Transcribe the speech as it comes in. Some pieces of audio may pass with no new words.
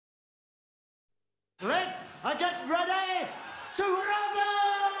I get ready to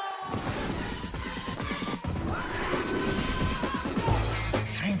rumble!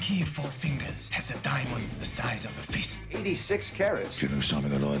 Franky Four Fingers has a diamond the size of a fist. 86 carats. Do you know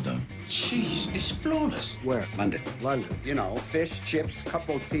something that I don't? Jeez, it's flawless. Where? London. London. You know, fish, chips, cup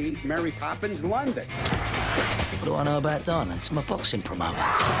of tea, Mary Poppins, London. What do I know about diamonds? I'm a boxing promoter.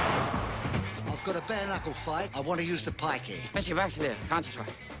 I've got a bare knuckle fight. I want to use the pikey. Benicio, back to there. Concentrate.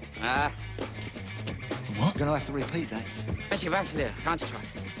 What? You're going to have to repeat that. Benicio, back to there. Concentrate.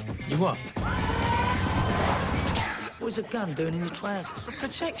 You what? What's a gun doing in your trousers? For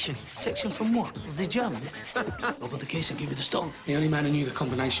protection. Protection from what? The Germans? Open the case and give me the stone. The only man who knew the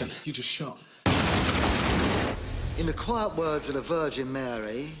combination, you just shot. In the quiet words of the Virgin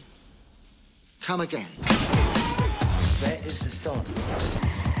Mary, come again. Where is the stone?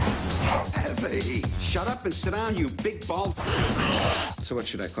 Heavy. Shut up and sit down, you big bald. So what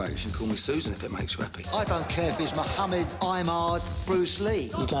should I call you? You should call me Susan if it makes you happy. I don't care if it's Muhammad, Imard, Bruce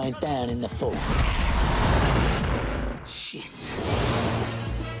Lee. You're going down in the fourth. Shit.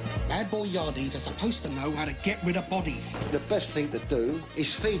 Bad boy yardies are supposed to know how to get rid of bodies. The best thing to do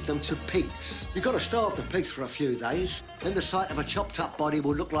is feed them to pigs. You've got to starve the pigs for a few days. Then the sight of a chopped-up body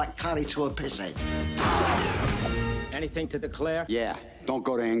will look like curry to a pisshead. Anything to declare? Yeah, don't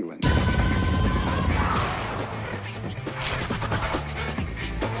go to England.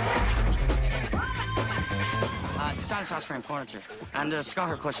 Design sauce frame furniture. And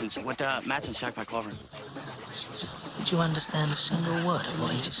scar cushions with mats and shack by covering. Did you understand a single word of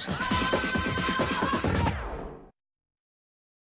what he just said?